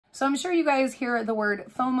So I'm sure you guys hear the word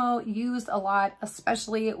FOMO used a lot,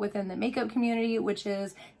 especially within the makeup community, which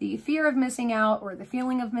is the fear of missing out or the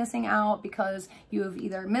feeling of missing out because you have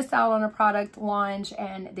either missed out on a product launch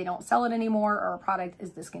and they don't sell it anymore, or a product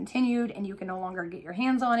is discontinued and you can no longer get your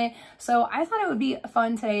hands on it. So I thought it would be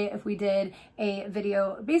fun today if we did a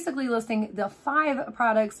video basically listing the 5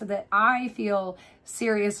 products that I feel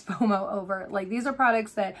serious FOMO over. Like, these are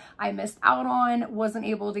products that I missed out on, wasn't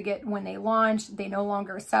able to get when they launched, they no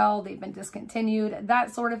longer sell, they've been discontinued,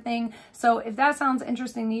 that sort of thing. So if that sounds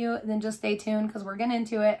interesting to you, then just stay tuned because we're getting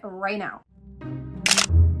into it right now.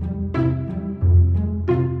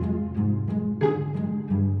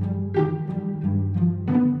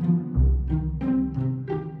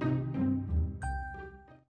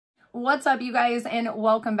 What's up, you guys, and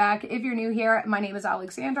welcome back. If you're new here, my name is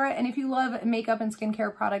Alexandra, and if you love makeup and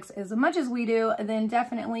skincare products as much as we do, then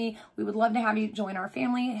definitely we would love to have you join our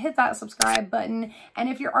family. Hit that subscribe button, and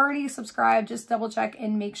if you're already subscribed, just double check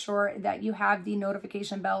and make sure that you have the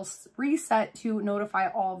notification bell reset to notify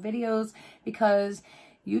all videos, because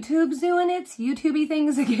YouTube's doing its YouTubey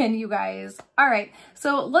things again, you guys. All right,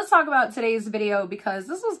 so let's talk about today's video, because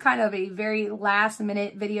this was kind of a very last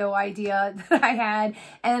minute video idea that I had.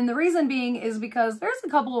 And the reason being is because there's a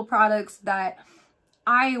couple of products that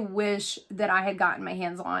I wish that I had gotten my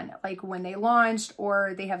hands on, like when they launched,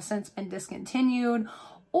 or they have since been discontinued,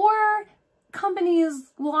 or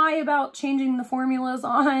companies lie about changing the formulas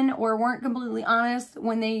on, or weren't completely honest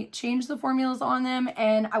when they changed the formulas on them,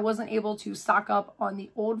 and I wasn't able to stock up on the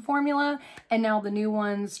old formula, and now the new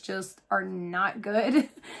ones just are not good.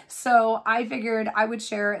 So I figured I would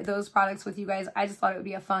share those products with you guys. I just thought it would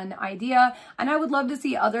be a fun idea, and I would love to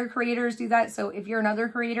see other creators do that. So if you're another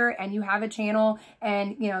creator and you have a channel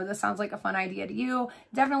and you know this sounds like a fun idea to you,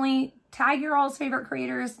 definitely tag your all's favorite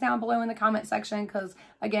creators down below in the comment section, because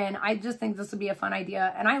again, I just think this would be a fun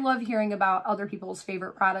idea, and I love hearing about other people's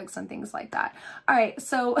favorite products and things like that. All right,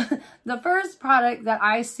 so the first product that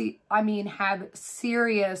have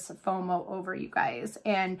serious FOMO over, you guys,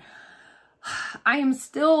 and I am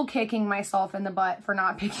still kicking myself in the butt for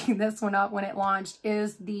not picking this one up when it launched,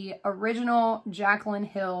 is the original Jaclyn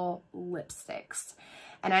Hill lipsticks.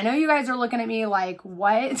 And I know you guys are looking at me like,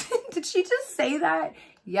 what? Did she just say that?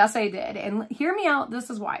 Yes, I did. And hear me out.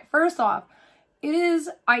 This is why. First off, it is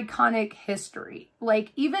iconic history.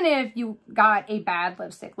 Like, even if you got a bad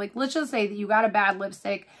lipstick, like let's just say that you got a bad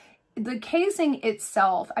lipstick, the casing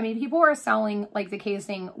itself, I mean, people are selling like the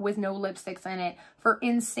casing with no lipsticks in it for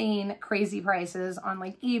insane, crazy prices on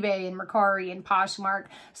like eBay and Mercari and Poshmark.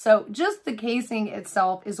 So just the casing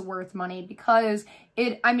itself is worth money, because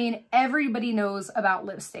everybody knows about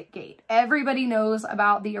Lipstick Gate. Everybody knows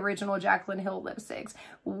about the original Jaclyn Hill lipsticks.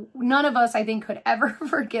 None of us, I think, could ever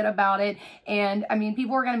forget about it. And I mean,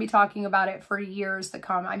 people are going to be talking about it for years to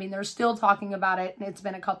come. I mean, they're still talking about it, and it's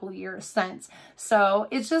been a couple of years since. So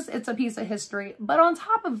it's a piece of history. But on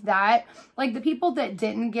top of that, like the people that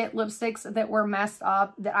didn't get lipsticks that were messed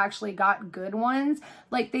up, that actually got good ones,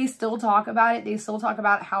 like they still talk about it. They still talk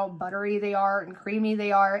about how buttery they are and creamy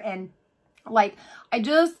they are. And like,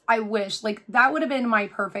 I wish, like, that would have been my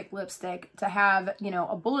perfect lipstick to have, you know,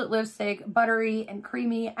 a bullet lipstick, buttery and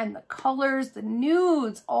creamy, and the colors, the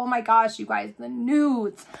nudes. Oh my gosh, you guys, the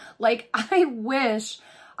nudes. Like, I wish.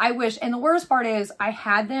 And the worst part is I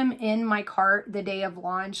had them in my cart the day of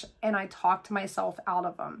launch, and I talked myself out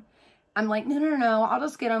of them. I'm like, no, I'll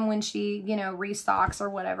just get them when she, you know, restocks or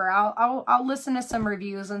whatever. I'll listen to some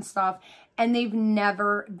reviews and stuff. And they've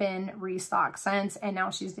never been restocked since. And now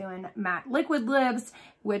she's doing matte liquid lips,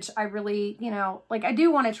 which I really, you know, like, I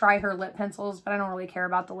do want to try her lip pencils, but I don't really care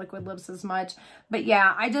about the liquid lips as much. But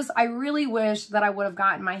yeah, I really wish that I would have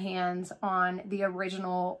gotten my hands on the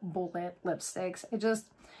original bullet lipsticks.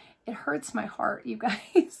 It hurts my heart, you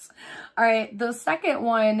guys. All right, the second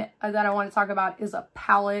one that I want to talk about is a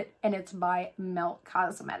palette, and it's by Melt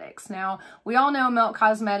Cosmetics. Now, we all know Melt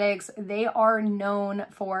Cosmetics. They are known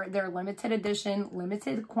for their limited edition,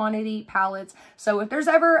 limited quantity palettes. So if there's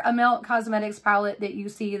ever a Melt Cosmetics palette that you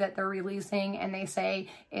see that they're releasing and they say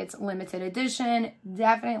it's limited edition,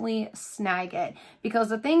 definitely snag it. Because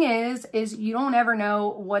the thing is you don't ever know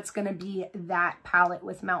what's going to be that palette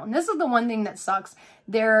with Melt. And this is the one thing that sucks.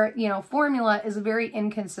 Their, you know, formula is very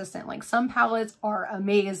inconsistent. Like, some palettes are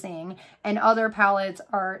amazing and other palettes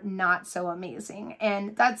are not so amazing.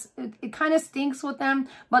 And it kind of stinks with them.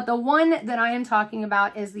 But the one that I am talking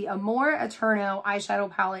about is the Amor Eterno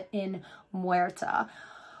eyeshadow palette in Muerta.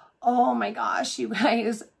 Oh my gosh, you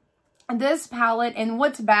guys. This palette, and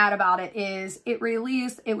what's bad about it is it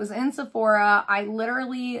was in Sephora. I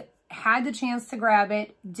literally had the chance to grab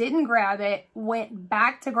it, didn't grab it, went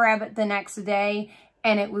back to grab it the next day,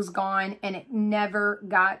 and it was gone, and it never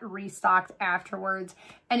got restocked afterwards.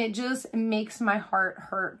 And it just makes my heart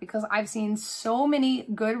hurt because I've seen so many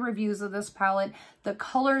good reviews of this palette. The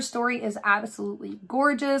color story is absolutely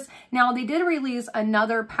gorgeous. Now, they did release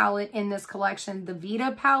another palette in this collection, the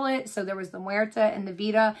Vita palette. So there was the Muerta and the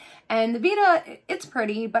Vita. And the Vita, it's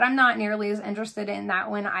pretty, but I'm not nearly as interested in that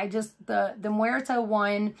one. The Muerta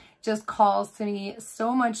one just calls to me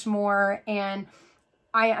so much more, and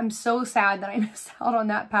I am so sad that I missed out on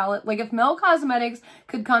that palette. Like, if Mel Cosmetics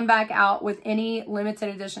could come back out with any limited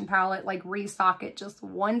edition palette, like restock it just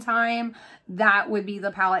one time, that would be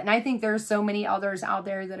the palette. And I think there's so many others out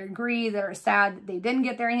there that agree, that are sad that they didn't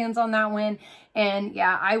get their hands on that one. And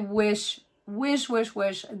yeah, I wish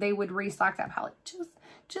they would restock that palette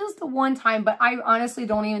just the one time. But I honestly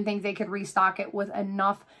don't even think they could restock it with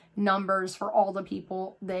enough numbers for all the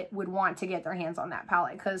people that would want to get their hands on that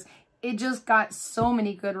palette, because it just got so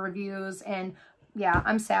many good reviews. And yeah,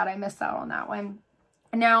 I'm sad I missed out on that one.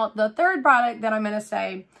 Now, the third product that I'm going to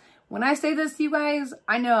say, when I say this to you guys,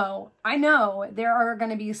 I know there are going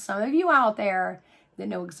to be some of you out there that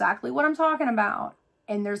know exactly what I'm talking about,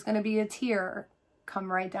 and there's going to be a tear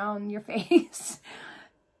come right down your face.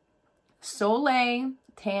 Soleil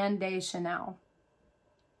Tan de Chanel.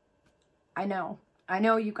 I know,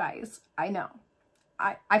 you guys, I know.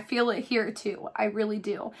 I feel it here too. I really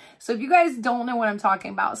do. So if you guys don't know what I'm talking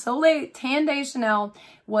about, Soleil Tan de Chanel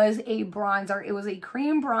was a bronzer. It was a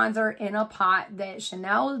cream bronzer in a pot that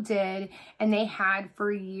Chanel did, and they had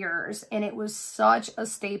for years. And it was such a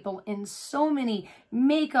staple in so many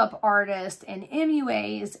makeup artists and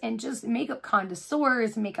MUAs and just makeup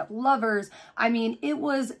connoisseurs, makeup lovers. I mean, it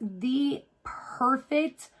was the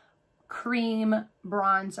perfect cream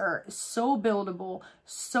bronzer. So buildable,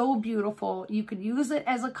 so beautiful. You could use it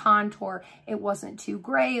as a contour. It wasn't too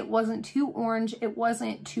gray, it wasn't too orange, it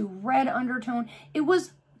wasn't too red undertone. It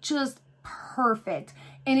was just perfect,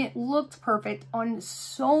 and it looked perfect on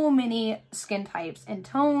so many skin types and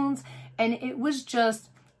tones. And it was just,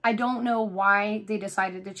 I don't know why they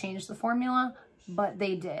decided to change the formula, but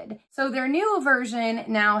they did. So their new version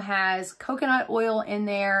now has coconut oil in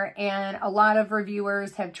there, and a lot of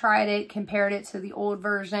reviewers have tried it, compared it to the old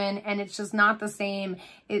version, and it's just not the same.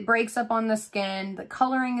 It breaks up on the skin. The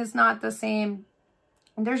coloring is not the same.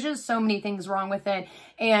 There's just so many things wrong with it.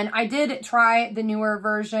 And I did try the newer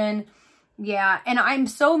version. Yeah, and I'm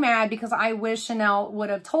so mad because I wish Chanel would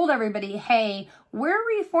have told everybody, hey, we're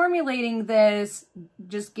reformulating this.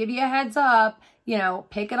 Just give you a heads up, you know,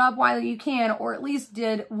 pick it up while you can, or at least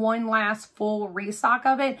did one last full restock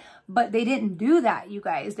of it. But they didn't do that, you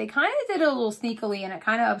guys. They kind of did it a little sneakily, and it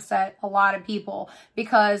kind of upset a lot of people,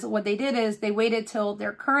 because what they did is they waited till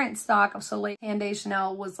their current stock of Soleil Tan de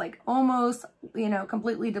Chanel was like almost, you know,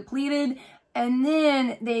 completely depleted. And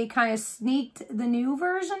then they kind of sneaked the new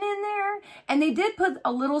version in there, and they did put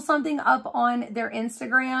a little something up on their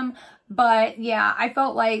Instagram. But yeah, I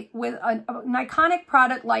felt like with an iconic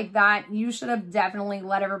product like that, you should have definitely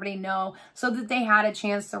let everybody know so that they had a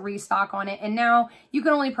chance to restock on it. And now you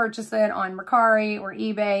can only purchase it on Mercari or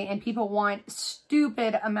eBay, and people want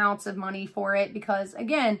stupid amounts of money for it because,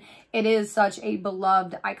 again, it is such a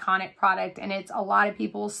beloved, iconic product, and it's a lot of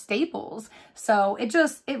people's staples. So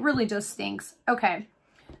it really just stinks. Okay,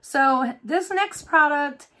 so this next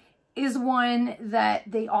product is one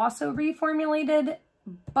that they also reformulated,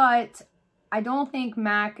 but I don't think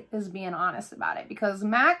MAC is being honest about it, because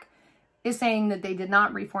MAC is saying that they did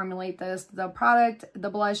not reformulate this. The product, the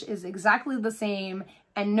blush, is exactly the same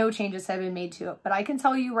and no changes have been made to it. But I can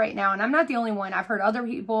tell you right now, and I'm not the only one, I've heard other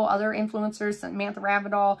people, other influencers, Samantha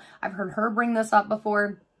Ravidal, I've heard her bring this up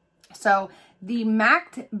before. So the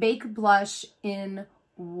MAC Baked Blush in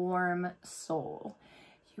Warm Soul.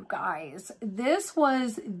 You guys, this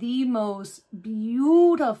was the most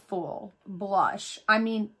beautiful blush. I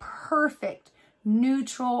mean, perfect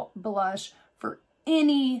neutral blush for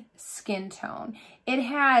any skin tone. It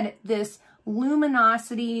had this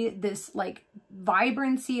luminosity, this like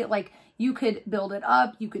vibrancy, like you could build it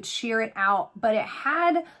up, you could sheer it out, but it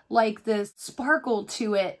had like this sparkle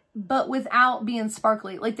to it, but without being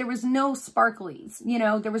sparkly. Like there was no sparklies, you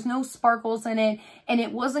know, there was no sparkles in it, and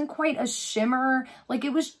it wasn't quite a shimmer. Like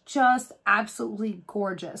it was just absolutely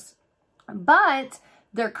gorgeous. But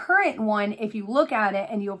their current one, if you look at it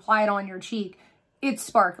and you apply it on your cheek, it's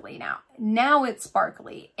sparkly now. Now it's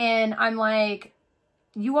sparkly. And I'm like,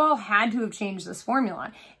 you all had to have changed this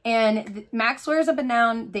formula. And MAC swears up and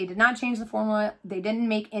down, they did not change the formula. They didn't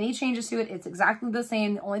make any changes to it. It's exactly the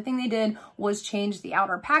same. The only thing they did was change the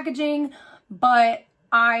outer packaging. But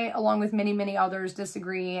I, along with many, many others,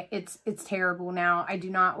 disagree. It's terrible now. I do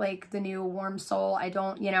not like the new Warm Soul. I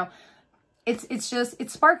don't, you know, it's just,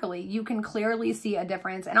 it's sparkly. You can clearly see a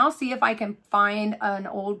difference. And I'll see if I can find an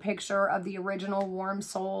old picture of the original Warm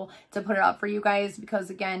Soul to put it up for you guys, because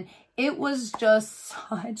again, it was just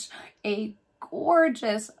such a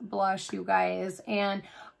gorgeous blush, you guys. And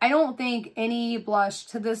I don't think any blush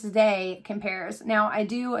to this day compares. Now, I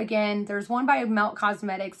do, again, there's one by Melt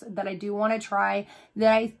Cosmetics that I do want to try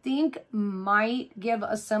that I think might give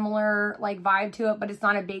a similar like vibe to it, but it's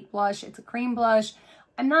not a baked blush. It's a cream blush.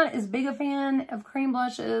 I'm not as big a fan of cream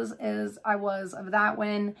blushes as I was of that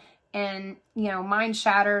one. And, you know, mine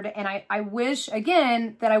shattered. And I wish,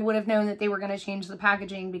 again, that I would have known that they were going to change the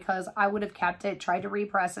packaging, because I would have kept it, tried to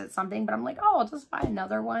repress it, something. But I'm like, oh, I'll just buy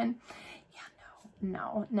another one.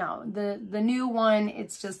 No. The new one,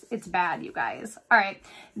 it's bad, you guys. All right.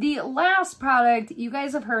 The last product, you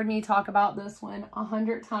guys have heard me talk about this one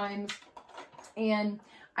 100 times. And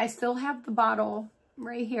I still have the bottle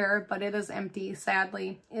right here, but it is empty,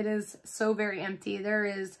 sadly. It is so very empty. There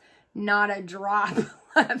is not a drop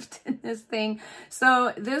left in this thing.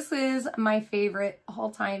 So this is my favorite,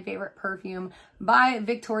 all-time favorite perfume by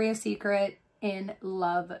Victoria's Secret in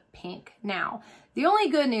Love Pink. Now, the only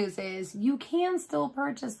good news is you can still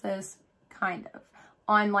purchase this kind of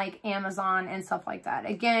on like Amazon and stuff like that.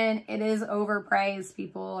 Again, it is overpriced.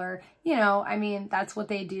 People are, you know, I mean, that's what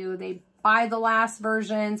they do. They buy the last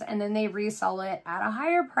versions and then they resell it at a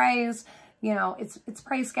higher price. You know, it's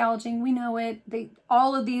price gouging. We know it.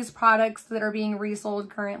 All of these products that are being resold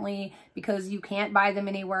currently, because you can't buy them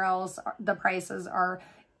anywhere else, the prices are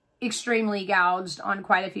extremely gouged on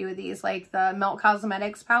quite a few of these. Like the Melt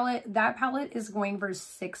Cosmetics palette, that palette is going for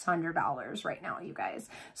 $600 right now, you guys.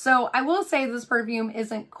 So I will say this perfume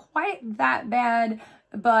isn't quite that bad,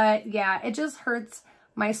 but yeah, it just hurts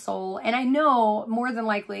my soul. And I know more than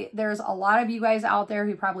likely there's a lot of you guys out there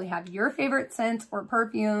who probably have your favorite scents or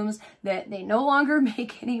perfumes that they no longer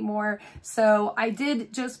make anymore. So I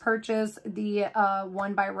did just purchase the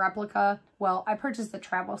one by Replica. Well, I purchased the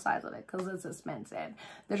travel size of it because it's expensive.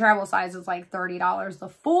 The travel size is like $30. The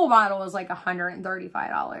full bottle is like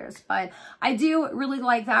 $135. But I do really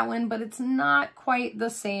like that one, but it's not quite the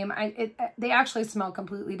same. They actually smell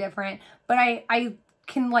completely different, but I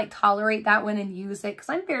can like tolerate that one and use it because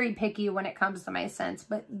I'm very picky when it comes to my scents.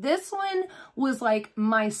 But this one was like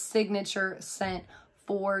my signature scent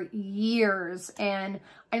for years, and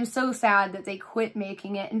I'm so sad that they quit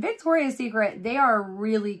making it. And Victoria's Secret, they are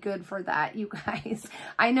really good for that, you guys.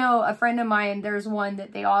 I know a friend of mine, there's one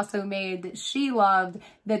that they also made that she loved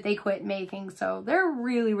that they quit making. So they're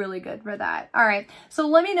really, really good for that. All right. So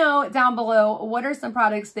let me know down below, what are some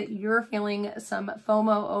products that you're feeling some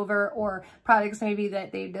FOMO over, or products maybe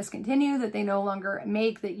that they've discontinued, that they no longer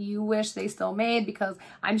make, that you wish they still made, because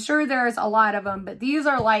I'm sure there's a lot of them, but these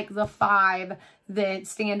are like the 5 that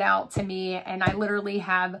stand out to me. And I literally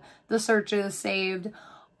have the searches saved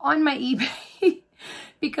on my eBay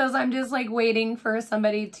because I'm just like waiting for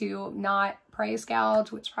somebody to not price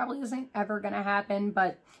gouge, which probably isn't ever going to happen.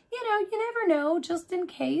 But you know, you never know, just in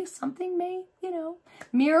case something may, you know,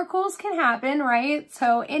 miracles can happen, right?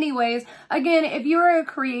 So anyways, again, if you're a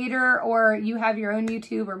creator or you have your own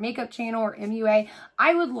YouTube or makeup channel or MUA,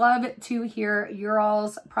 I would love to hear your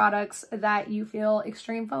all's products that you feel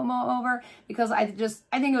extreme FOMO over, because I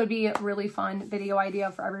think it would be a really fun video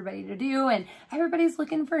idea for everybody to do. And everybody's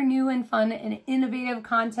looking for new and fun and innovative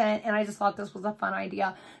content. And I just thought this was a fun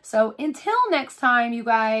idea. So until next time, you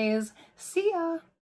guys, see ya.